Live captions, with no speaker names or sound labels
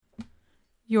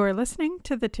You're listening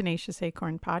to the Tenacious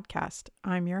Acorn podcast.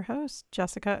 I'm your host,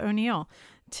 Jessica O'Neill.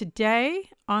 Today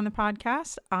on the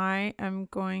podcast, I am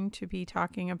going to be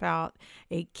talking about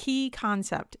a key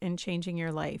concept in changing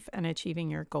your life and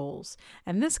achieving your goals.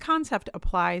 And this concept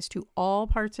applies to all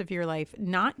parts of your life,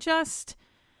 not just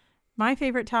my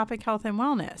favorite topic, health and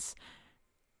wellness.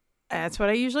 That's what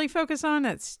I usually focus on.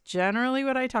 That's generally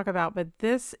what I talk about. But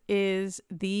this is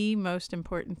the most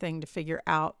important thing to figure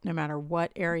out no matter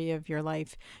what area of your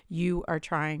life you are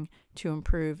trying to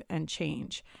improve and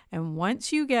change. And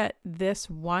once you get this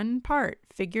one part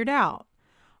figured out,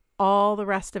 all the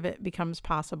rest of it becomes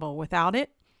possible. Without it,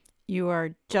 you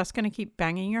are just going to keep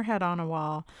banging your head on a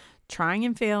wall, trying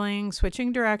and failing,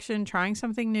 switching direction, trying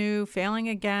something new, failing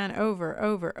again, over and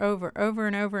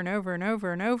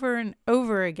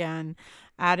over again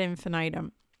ad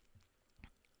infinitum.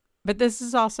 But this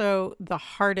is also the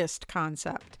hardest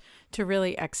concept to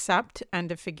really accept and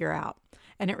to figure out.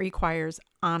 And it requires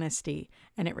honesty,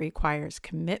 and it requires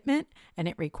commitment, and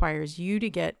it requires you to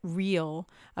get real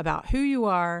about who you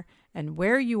are and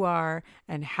where you are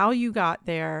and how you got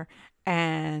there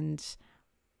and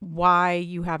why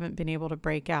you haven't been able to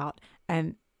break out.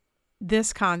 And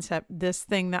this concept, this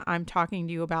thing that I'm talking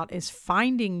to you about, is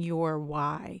finding your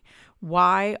why.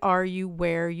 Why are you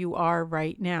where you are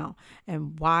right now?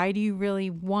 And why do you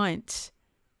really want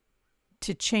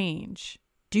to change?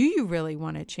 Do you really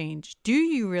want to change? Do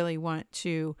you really want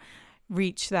to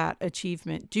reach that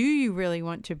achievement? Do you really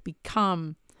want to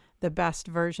become the best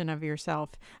version of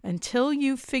yourself? Until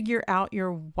you figure out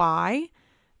your why,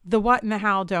 the what and the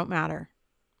how don't matter.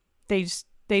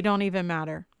 They don't even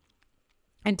matter.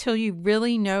 Until you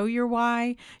really know your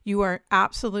why, you are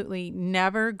absolutely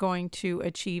never going to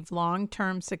achieve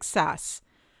long-term success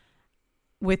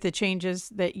with the changes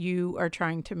that you are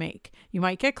trying to make. You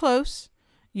might get close.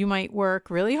 You might work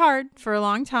really hard for a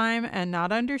long time and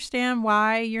not understand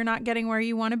why you're not getting where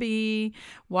you want to be,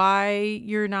 why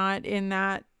you're not in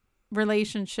that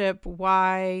relationship,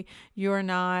 why you're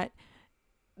not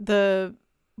the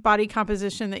body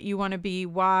composition that you want to be,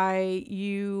 why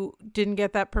you didn't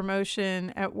get that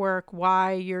promotion at work,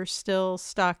 why you're still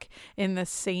stuck in the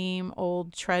same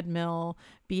old treadmill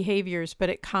behaviors. But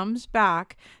it comes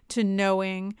back to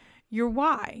knowing your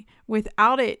why.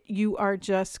 Without it, you are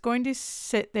just going to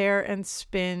sit there and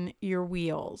spin your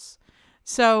wheels.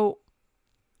 So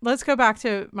let's go back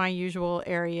to my usual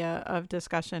area of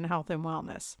discussion, health and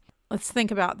wellness. Let's think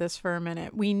about this for a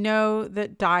minute. We know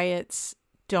that diets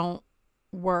don't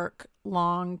work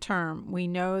long term. We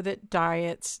know that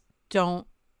diets don't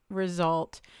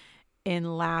result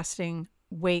in lasting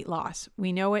weight loss.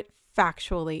 We know it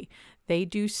factually. They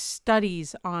do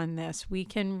studies on this. We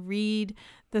can read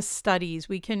the studies.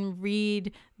 We can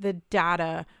read the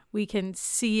data. We can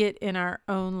see it in our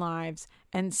own lives.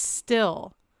 And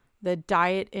still, the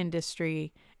diet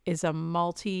industry is a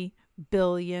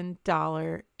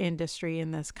multi-billion-dollar industry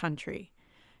in this country.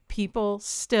 People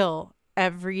still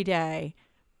every day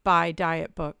buy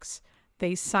diet books.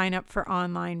 They sign up for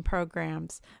online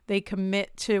programs. They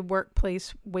commit to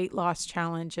workplace weight loss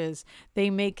challenges. They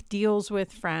make deals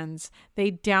with friends.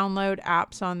 They download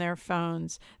apps on their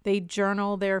phones. They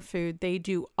journal their food. They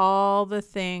do all the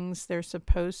things they're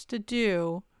supposed to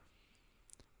do.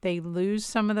 They lose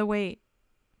some of the weight.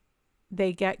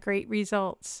 They get great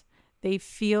results. They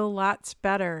feel lots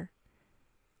better.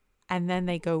 And then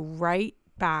they go right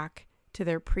back to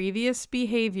their previous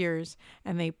behaviors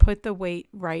and they put the weight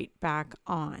right back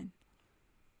on.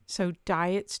 So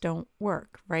diets don't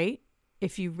work, right?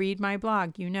 If you read my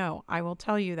blog, you know I will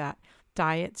tell you that.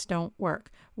 Diets don't work.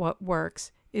 What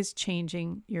works is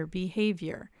changing your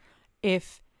behavior.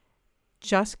 If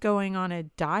just going on a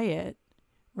diet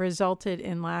resulted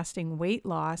in lasting weight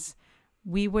loss,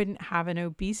 we wouldn't have an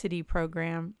obesity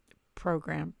problem.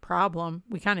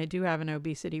 We kind of do have an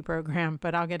obesity program,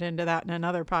 but I'll get into that in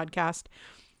another podcast.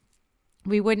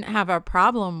 We wouldn't have a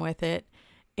problem with it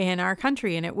in our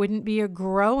country, and it wouldn't be a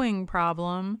growing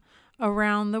problem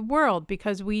around the world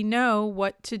because we know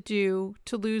what to do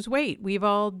to lose weight. We've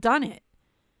all done it,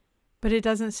 but it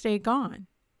doesn't stay gone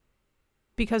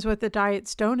because what the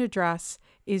diets don't address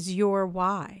is your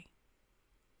why.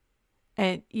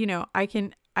 And, you know, I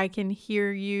can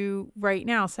hear you right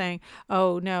now saying,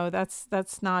 oh no, that's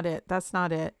not it. That's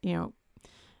not it. You know,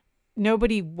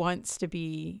 nobody wants to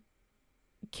be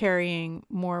carrying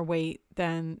more weight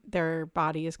than their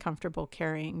body is comfortable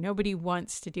carrying. Nobody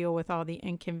wants to deal with all the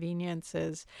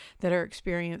inconveniences that are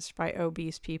experienced by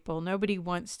obese people. Nobody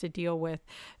wants to deal with,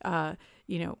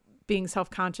 being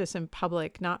self-conscious in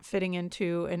public, not fitting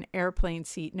into an airplane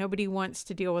seat. Nobody wants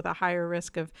to deal with a higher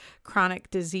risk of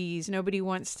chronic disease. Nobody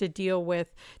wants to deal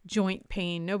with joint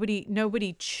pain.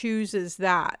 Nobody chooses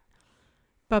that.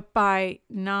 But by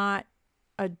not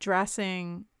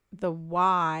addressing the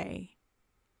why,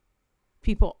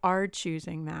 people are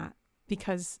choosing that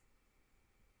because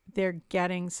they're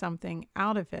getting something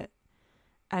out of it.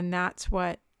 And that's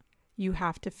what you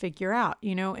have to figure out.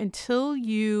 Until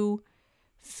you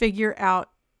figure out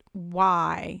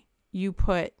why you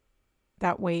put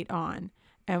that weight on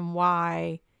and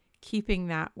why keeping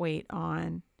that weight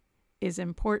on is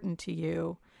important to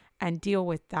you and deal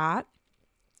with that,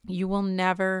 you will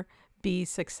never be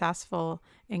successful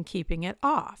in keeping it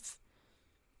off.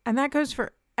 And that goes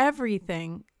for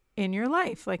everything in your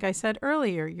life. Like I said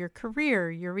earlier, your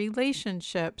career, your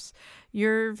relationships,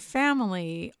 your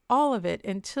family, all of it,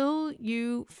 until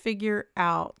you figure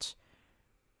out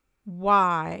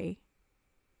why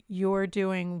you're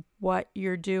doing what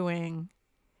you're doing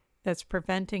that's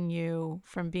preventing you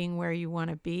from being where you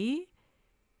want to be.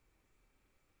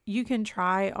 You can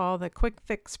try all the quick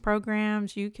fix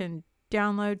programs. You can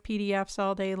download PDFs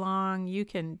all day long. You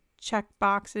can check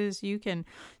boxes. You can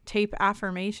tape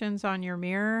affirmations on your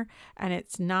mirror, and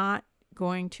it's not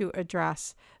going to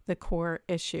address the core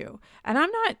issue. And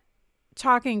I'm not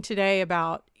talking today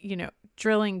about,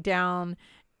 drilling down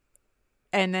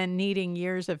and then needing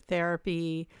years of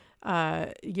therapy,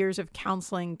 years of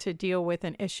counseling to deal with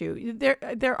an issue.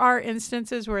 There are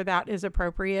instances where that is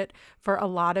appropriate. For a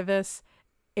lot of us,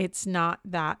 it's not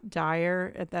that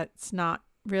dire. That's not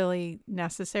really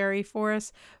necessary for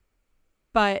us.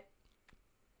 But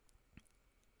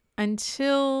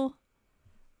until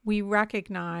we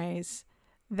recognize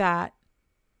that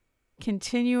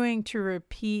continuing to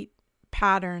repeat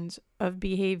patterns of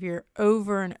behavior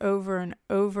over and over and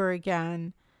over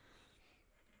again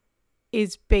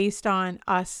is based on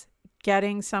us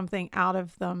getting something out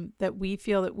of them that we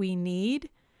feel that we need,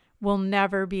 we'll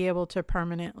never be able to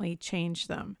permanently change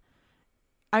them.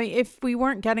 I mean, if we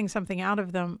weren't getting something out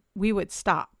of them, we would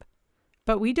stop.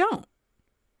 But we don't.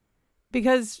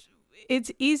 Because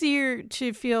it's easier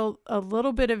to feel a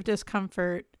little bit of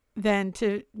discomfort than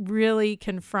to really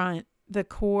confront the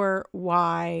core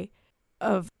why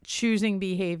of choosing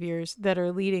behaviors that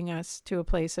are leading us to a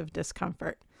place of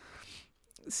discomfort.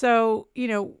 So,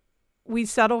 we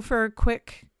settle for a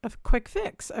quick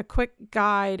fix, a quick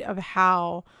guide of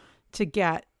how to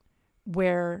get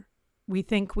where we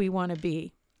think we want to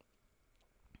be.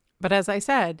 But as I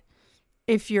said,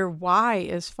 if your why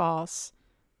is false,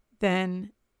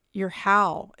 then your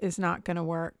how is not going to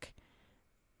work.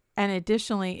 And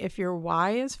additionally, if your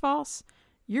why is false,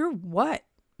 your what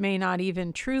may not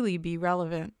even truly be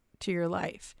relevant to your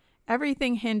life.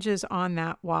 Everything hinges on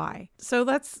that why. So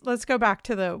let's go back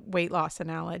to the weight loss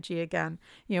analogy again.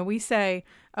 We say,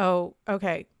 oh,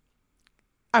 okay,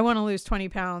 I want to lose 20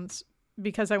 pounds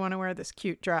because I want to wear this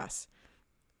cute dress.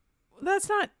 That's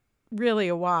not really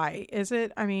a why, is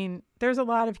it? I mean, there's a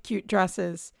lot of cute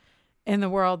dresses in the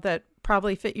world that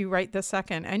probably fit you right this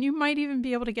second. And you might even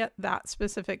be able to get that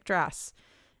specific dress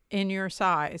in your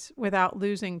size without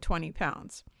losing 20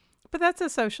 pounds. But that's a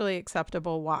socially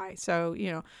acceptable why. So,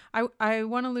 I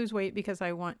want to lose weight because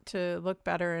I want to look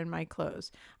better in my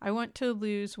clothes. I want to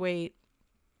lose weight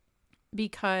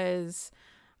because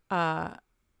I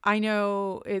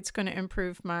know it's going to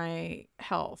improve my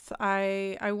health.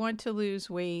 I want to lose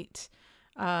weight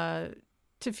to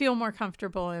feel more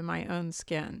comfortable in my own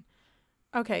skin.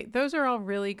 Okay, those are all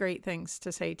really great things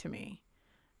to say to me,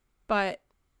 but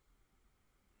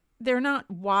they're not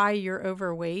why you're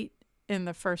overweight in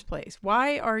the first place.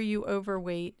 Why are you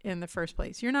overweight in the first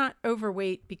place? You're not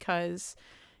overweight because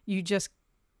you just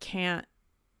can't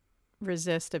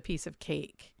resist a piece of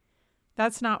cake.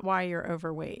 That's not why you're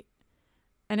overweight.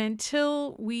 And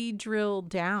until we drill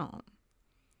down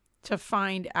to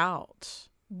find out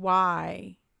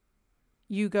why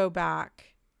you go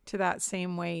back to that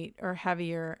same weight or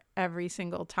heavier every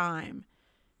single time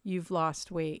you've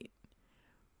lost weight,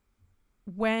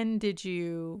 when did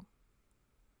you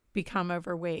become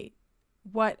overweight?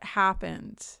 What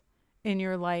happened in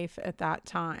your life at that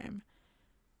time?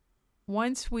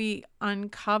 Once we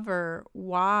uncover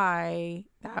why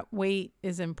that weight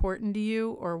is important to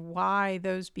you or why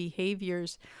those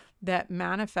behaviors that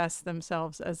manifest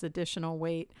themselves as additional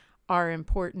weight are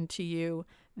important to you,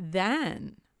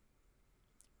 then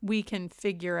we can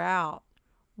figure out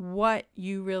what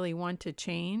you really want to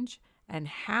change and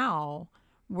how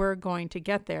we're going to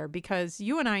get there. Because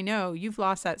you and I know you've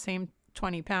lost that same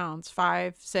 20 pounds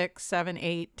 5, 6, 7,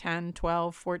 8, 10,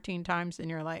 12, 14 times in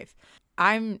your life.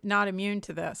 I'm not immune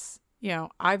to this.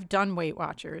 I've done Weight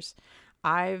Watchers.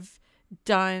 I've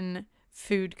done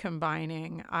food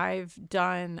combining. I've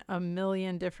done a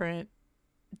million different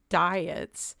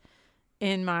diets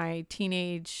in my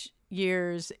teenage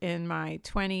years, in my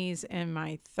 20s, in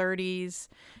my 30s.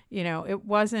 It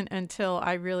wasn't until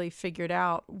I really figured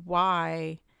out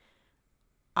why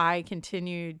I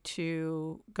continued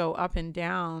to go up and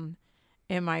down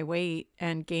in my weight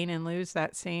and gain and lose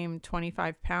that same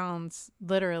 25 pounds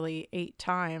literally 8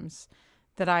 times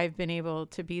that I've been able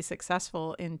to be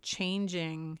successful in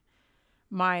changing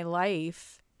my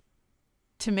life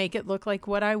to make it look like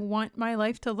what I want my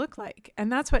life to look like. And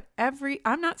that's what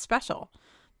I'm not special.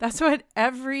 That's what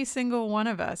every single one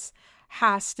of us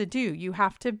has to do. You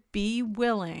have to be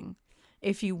willing,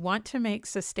 if you want to make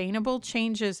sustainable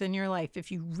changes in your life,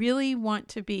 if you really want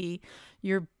to be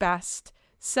your best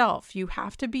self, you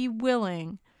have to be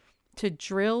willing to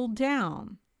drill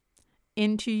down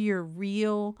into your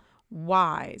real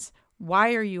whys.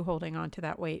 Why are you holding on to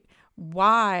that weight?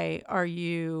 Why are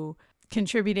you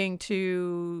contributing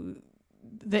to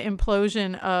the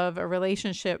implosion of a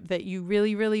relationship that you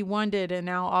really, really wanted, and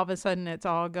now all of a sudden it's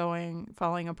all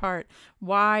falling apart?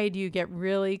 Why do you get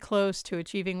really close to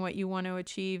achieving what you want to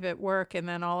achieve at work, and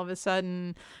then all of a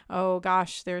sudden, oh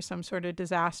gosh, there's some sort of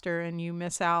disaster and you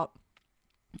miss out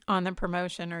on the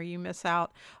promotion, or you miss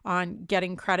out on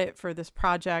getting credit for this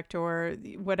project, or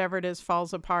whatever it is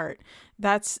falls apart?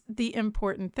 That's the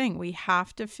important thing. We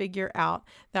have to figure out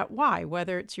that why,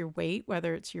 whether it's your weight,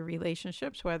 whether it's your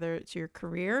relationships, whether it's your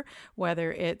career,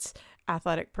 whether it's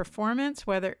athletic performance,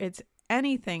 whether it's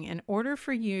anything, in order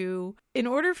for you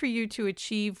to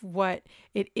achieve what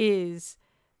it is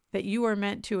that you are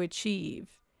meant to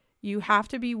achieve, you have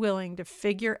to be willing to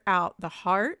figure out the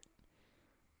heart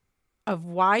of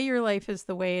why your life is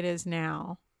the way it is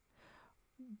now,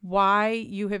 why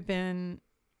you have been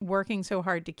working so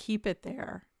hard to keep it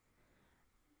there.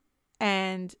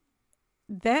 And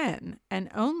then, and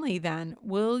only then,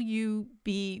 will you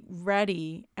be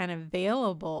ready and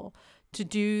available to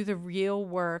do the real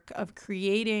work of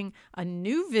creating a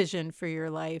new vision for your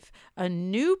life, a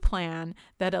new plan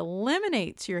that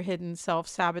eliminates your hidden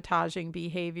self-sabotaging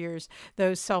behaviors,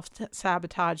 those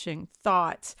self-sabotaging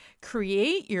thoughts.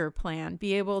 Create your plan,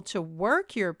 be able to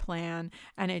work your plan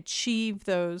and achieve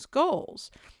those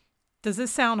goals. Does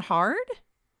this sound hard?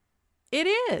 It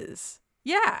is.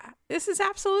 Yeah, this is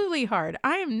absolutely hard.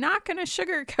 I am not going to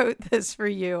sugarcoat this for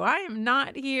you. I am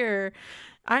not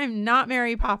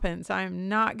Mary Poppins. I'm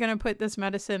not going to put this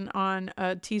medicine on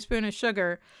a teaspoon of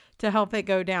sugar to help it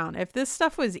go down. If this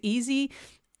stuff was easy,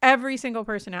 every single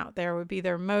person out there would be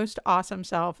their most awesome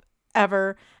self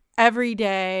ever, every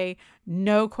day,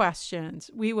 no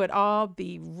questions. We would all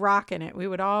be rocking it. We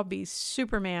would all be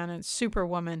Superman and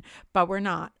Superwoman, but we're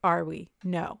not, are we?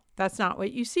 No, that's not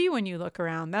what you see when you look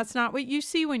around. That's not what you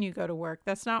see when you go to work.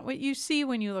 That's not what you see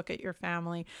when you look at your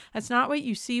family. That's not what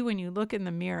you see when you look in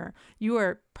the mirror. You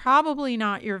are probably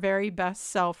not your very best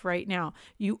self right now.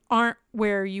 You aren't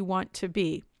where you want to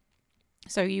be.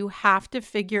 So you have to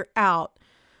figure out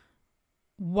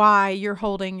why you're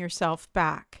holding yourself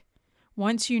back.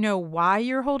 Once you know why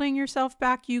you're holding yourself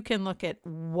back, you can look at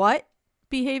what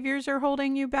behaviors are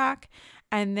holding you back,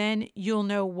 and then you'll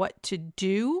know what to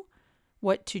do,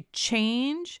 what to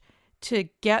change to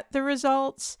get the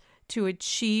results, to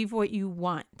achieve what you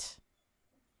want.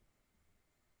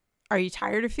 Are you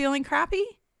tired of feeling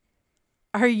crappy?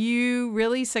 Are you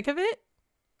really sick of it?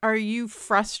 Are you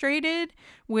frustrated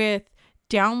with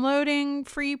downloading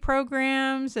free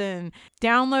programs and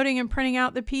downloading and printing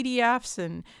out the PDFs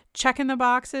and checking the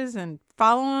boxes and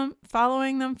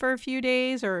following them for a few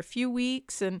days or a few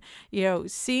weeks, and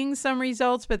seeing some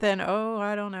results, but then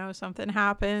I don't know, something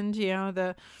happened,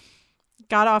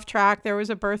 got off track, there was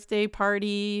a birthday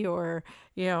party, or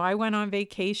I went on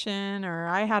vacation, or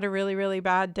I had a really, really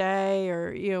bad day,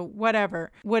 or whatever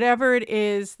it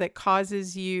is that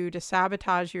causes you to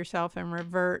sabotage yourself and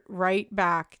revert right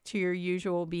back to your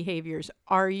usual behaviors.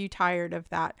 Are you tired of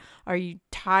that? Are you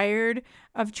tired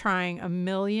of trying a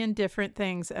million different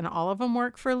things, and all of them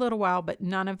work for a little while, but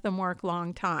none of them work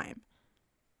long time?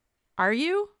 Are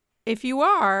you? If you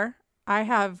are, I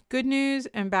have good news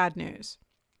and bad news.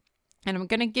 And I'm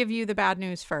going to give you the bad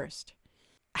news first.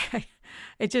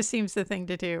 It just seems the thing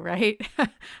to do, right? I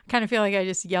kind of feel like I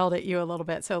just yelled at you a little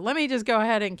bit. So let me just go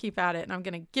ahead and keep at it. And I'm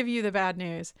going to give you the bad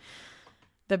news.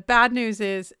 The bad news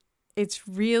is it's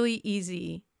really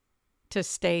easy to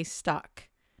stay stuck.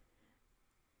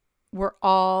 We're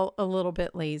all a little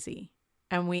bit lazy,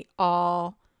 and we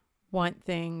all want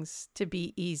things to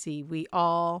be easy. We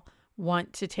all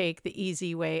want to take the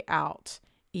easy way out.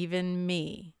 Even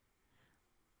me.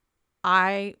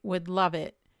 I would love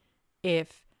it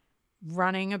if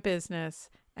running a business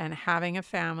and having a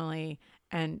family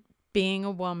and being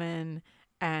a woman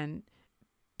and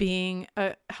being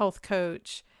a health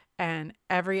coach and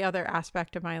every other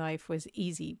aspect of my life was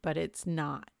easy, but it's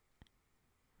not.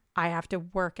 I have to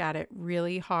work at it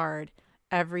really hard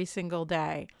every single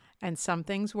day. And some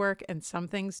things work and some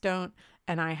things don't.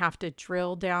 And I have to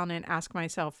drill down and ask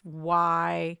myself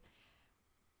why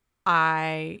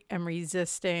I am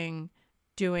resisting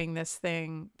doing this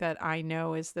thing that I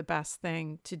know is the best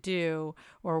thing to do,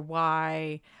 or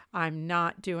why I'm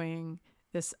not doing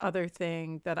this other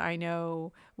thing that I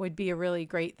know would be a really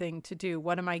great thing to do.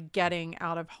 What am I getting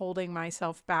out of holding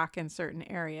myself back in certain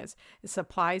areas? This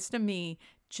applies to me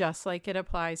just like it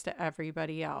applies to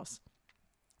everybody else.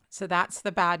 So that's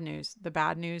the bad news. The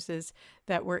bad news is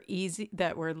that we're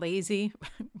lazy.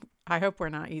 I hope we're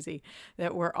not easy,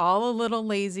 that we're all a little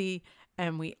lazy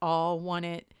and we all want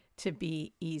it to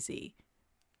be easy.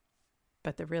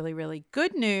 But the really, really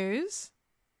good news,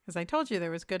 as I told you,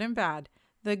 there was good and bad.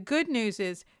 The good news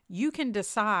is you can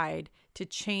decide to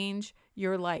change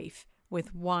your life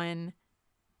with one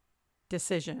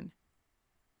decision.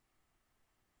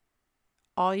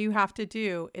 All you have to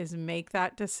do is make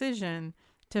that decision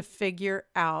to figure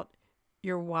out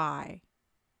your why.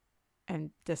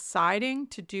 And deciding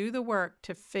to do the work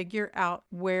to figure out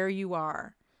where you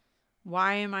are.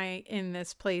 Why am I in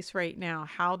this place right now?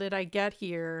 How did I get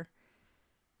here?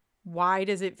 Why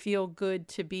does it feel good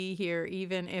to be here,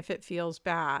 even if it feels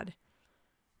bad?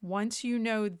 Once you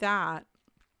know that,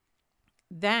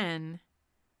 then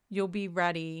you'll be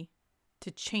ready to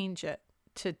change it,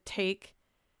 to take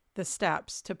the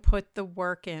steps, to put the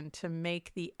work in, to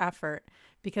make the effort,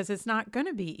 because it's not going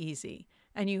to be easy.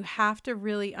 And you have to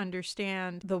really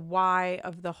understand the why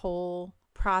of the whole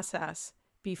process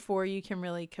before you can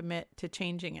really commit to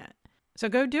changing it. So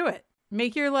go do it.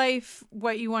 Make your life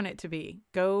what you want it to be.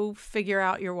 Go figure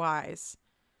out your whys.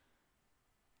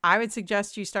 I would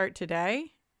suggest you start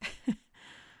today,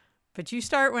 but you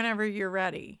start whenever you're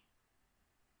ready.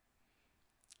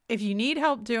 If you need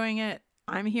help doing it,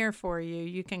 I'm here for you.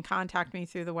 You can contact me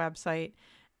through the website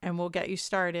and we'll get you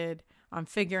started on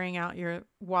figuring out your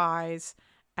whys,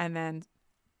 and then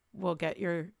we'll get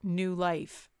your new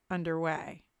life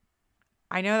underway.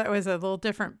 I know that was a little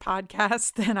different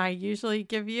podcast than I usually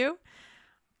give you.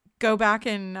 Go back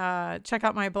and check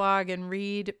out my blog and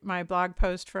read my blog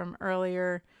post from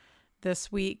earlier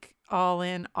this week, all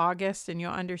in August, and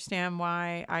you'll understand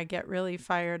why I get really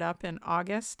fired up in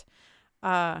August.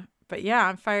 But yeah,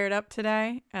 I'm fired up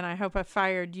today, and I hope I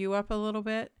fired you up a little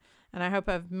bit. And I hope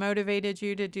I've motivated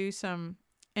you to do some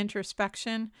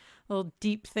introspection, a little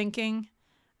deep thinking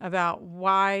about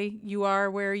why you are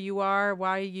where you are,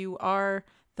 why you are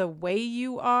the way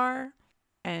you are,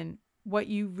 and what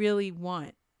you really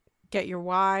want. Get your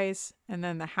whys, and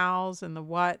then the hows and the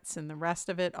whats and the rest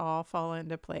of it all fall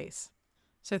into place.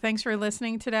 So thanks for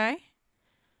listening today.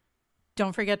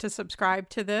 Don't forget to subscribe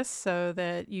to this so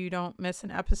that you don't miss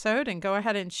an episode, and go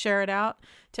ahead and share it out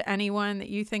to anyone that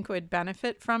you think would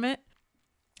benefit from it.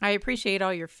 I appreciate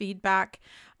all your feedback.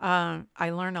 I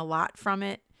learn a lot from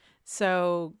it.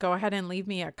 So go ahead and leave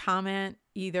me a comment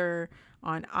either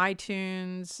on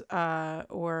iTunes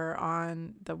or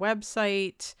on the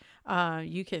website.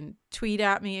 You can tweet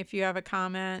at me if you have a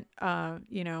comment.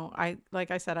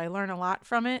 Like I said, I learn a lot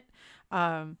from it.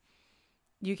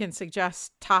 You can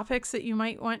suggest topics that you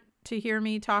might want to hear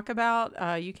me talk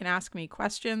about. You can ask me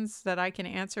questions that I can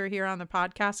answer here on the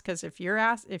podcast. Because if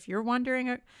you're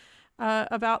wondering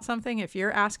about something, if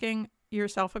you're asking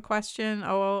yourself a question,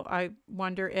 I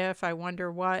wonder if, I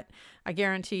wonder what, I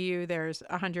guarantee you there's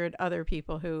 100 other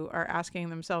people who are asking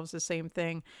themselves the same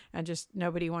thing, and just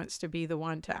nobody wants to be the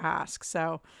one to ask.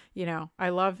 So, I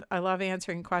love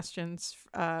answering questions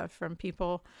from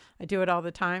people. I do it all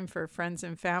the time for friends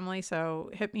and family.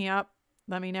 So hit me up.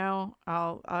 Let me know.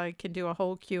 I can do a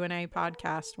whole Q&A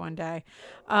podcast one day.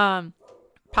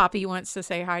 Poppy wants to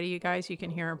say hi to you guys. You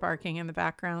can hear her barking in the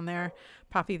background there.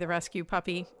 Poppy, the rescue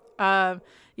puppy.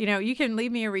 You can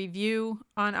leave me a review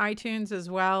on iTunes as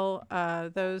well.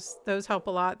 Those help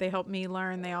a lot. They help me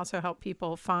learn. They also help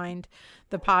people find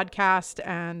the podcast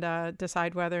and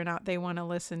decide whether or not they want to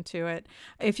listen to it.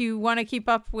 If you want to keep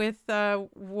up with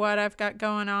what I've got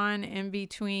going on in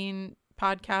between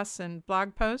podcasts and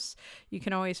blog posts, you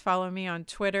can always follow me on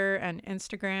Twitter and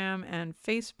Instagram and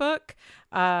Facebook.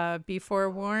 Be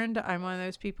forewarned, I'm one of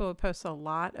those people who posts a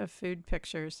lot of food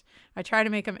pictures. I try to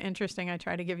make them interesting. I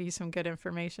try to give you some good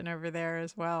information over there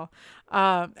as well.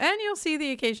 And you'll see the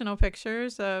occasional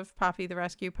pictures of Poppy the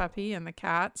rescue puppy and the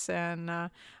cats and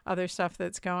other stuff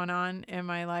that's going on in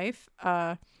my life.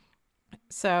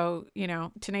 So,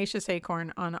 Tenacious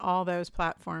Acorn on all those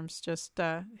platforms. Just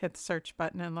hit the search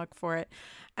button and look for it.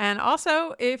 And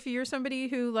also, if you're somebody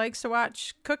who likes to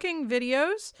watch cooking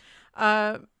videos,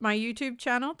 my YouTube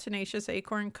channel, Tenacious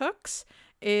Acorn Cooks,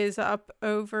 is up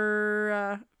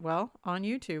over, on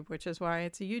YouTube, which is why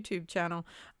it's a YouTube channel.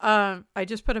 I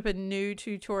just put up a new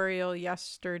tutorial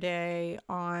yesterday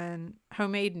on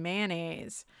homemade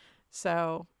mayonnaise.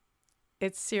 So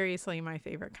it's seriously my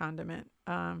favorite condiment.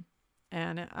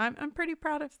 And I'm pretty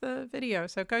proud of the video.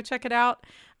 So go check it out.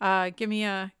 Give me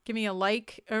a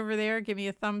like over there. Give me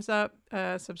a thumbs up.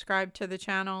 Subscribe to the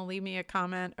channel. Leave me a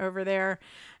comment over there.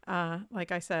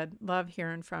 Like I said, love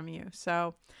hearing from you.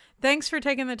 So thanks for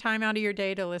taking the time out of your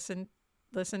day to listen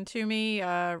to me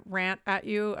rant at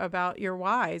you about your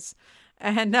whys.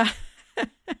 And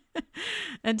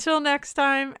until next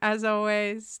time, as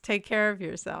always, take care of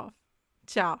yourself.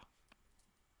 Ciao.